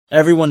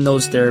Everyone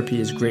knows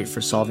therapy is great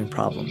for solving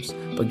problems,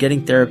 but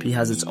getting therapy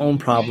has its own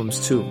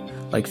problems too,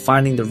 like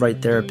finding the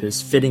right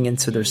therapist, fitting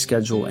into their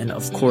schedule, and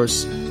of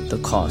course,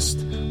 the cost.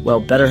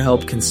 Well,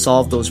 BetterHelp can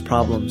solve those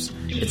problems.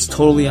 It's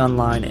totally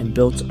online and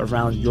built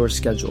around your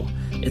schedule.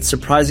 It's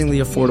surprisingly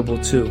affordable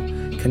too.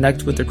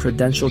 Connect with a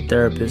credentialed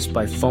therapist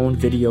by phone,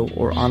 video,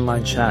 or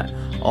online chat,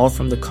 all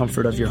from the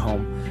comfort of your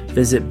home.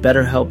 Visit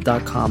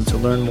BetterHelp.com to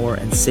learn more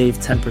and save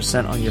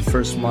 10% on your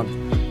first month.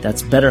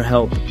 That's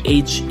BetterHelp,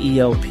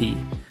 H-E-L-P.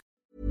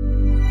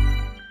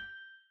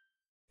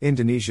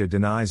 Indonesia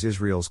denies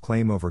Israel's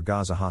claim over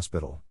Gaza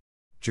hospital.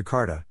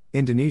 Jakarta,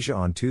 Indonesia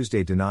on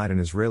Tuesday denied an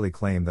Israeli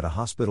claim that a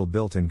hospital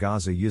built in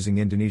Gaza using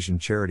Indonesian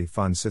charity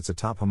funds sits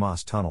atop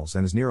Hamas tunnels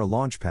and is near a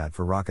launch pad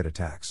for rocket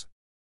attacks.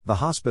 The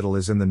hospital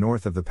is in the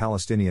north of the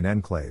Palestinian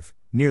enclave,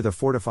 near the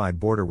fortified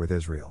border with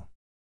Israel.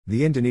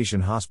 The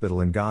Indonesian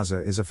hospital in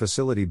Gaza is a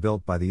facility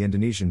built by the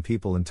Indonesian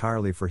people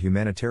entirely for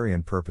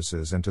humanitarian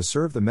purposes and to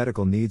serve the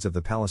medical needs of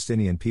the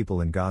Palestinian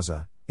people in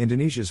Gaza,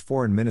 Indonesia's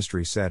foreign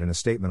ministry said in a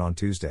statement on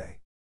Tuesday.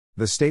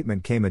 The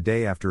statement came a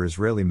day after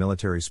Israeli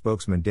military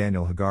spokesman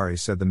Daniel Hagari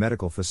said the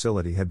medical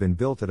facility had been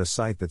built at a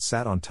site that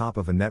sat on top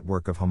of a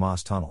network of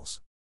Hamas tunnels.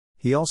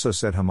 He also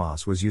said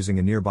Hamas was using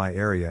a nearby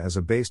area as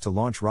a base to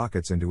launch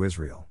rockets into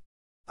Israel.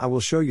 I will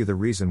show you the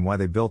reason why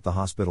they built the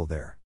hospital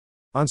there.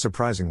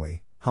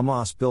 Unsurprisingly,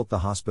 Hamas built the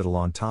hospital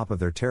on top of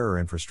their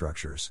terror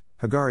infrastructures,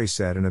 Hagari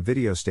said in a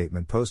video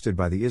statement posted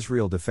by the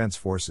Israel Defense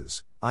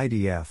Forces,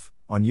 IDF,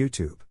 on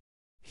YouTube.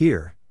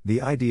 Here, the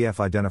IDF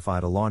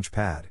identified a launch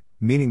pad,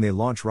 meaning they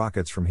launch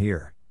rockets from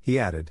here, he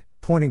added,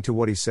 pointing to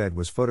what he said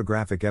was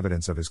photographic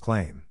evidence of his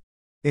claim.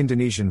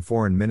 Indonesian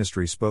Foreign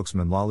Ministry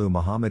spokesman Lalu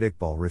Muhammad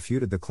Iqbal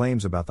refuted the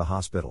claims about the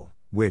hospital,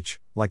 which,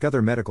 like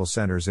other medical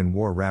centers in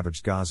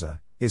war-ravaged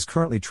Gaza, is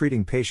currently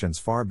treating patients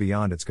far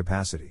beyond its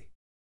capacity.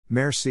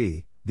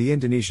 Mercy, the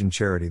Indonesian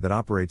charity that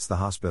operates the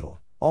hospital,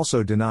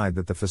 also denied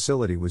that the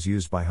facility was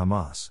used by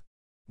Hamas.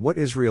 What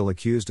Israel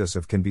accused us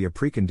of can be a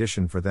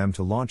precondition for them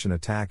to launch an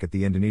attack at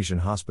the Indonesian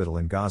hospital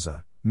in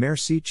Gaza,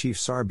 Mercy Chief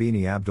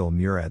Sarbini Abdul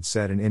Murad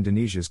said in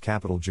Indonesia's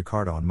capital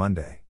Jakarta on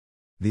Monday.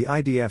 The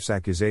IDF's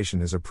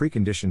accusation is a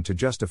precondition to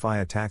justify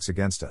attacks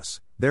against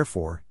us,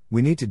 therefore,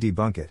 we need to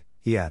debunk it,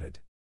 he added.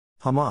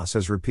 Hamas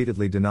has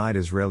repeatedly denied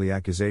Israeli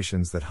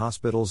accusations that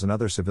hospitals and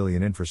other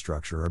civilian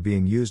infrastructure are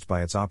being used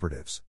by its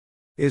operatives.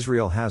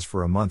 Israel has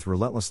for a month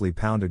relentlessly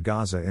pounded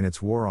Gaza in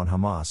its war on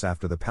Hamas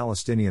after the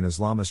Palestinian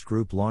Islamist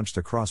group launched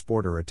a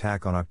cross-border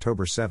attack on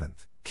October 7,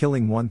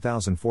 killing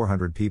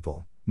 1,400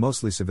 people,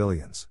 mostly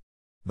civilians.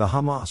 The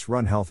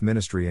Hamas-run health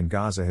ministry in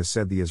Gaza has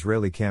said the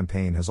Israeli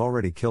campaign has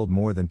already killed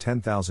more than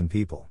 10,000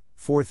 people,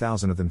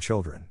 4,000 of them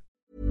children.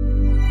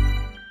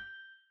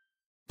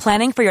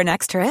 Planning for your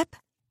next trip?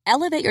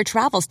 Elevate your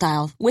travel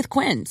style with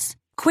Quince.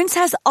 Quince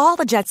has all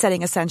the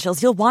jet-setting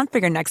essentials you'll want for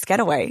your next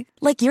getaway,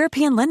 like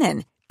European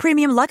linen,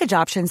 premium luggage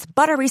options,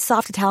 buttery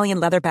soft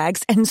Italian leather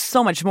bags, and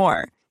so much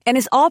more. And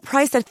is all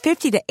priced at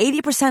 50 to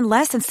 80%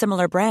 less than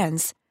similar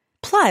brands.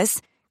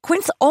 Plus,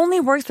 Quince only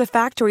works with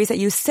factories that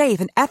use safe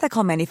and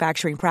ethical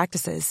manufacturing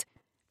practices.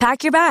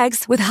 Pack your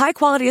bags with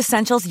high-quality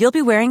essentials you'll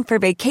be wearing for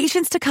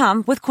vacations to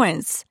come with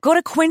Quince. Go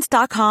to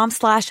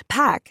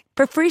quince.com/pack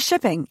for free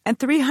shipping and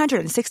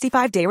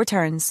 365-day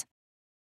returns.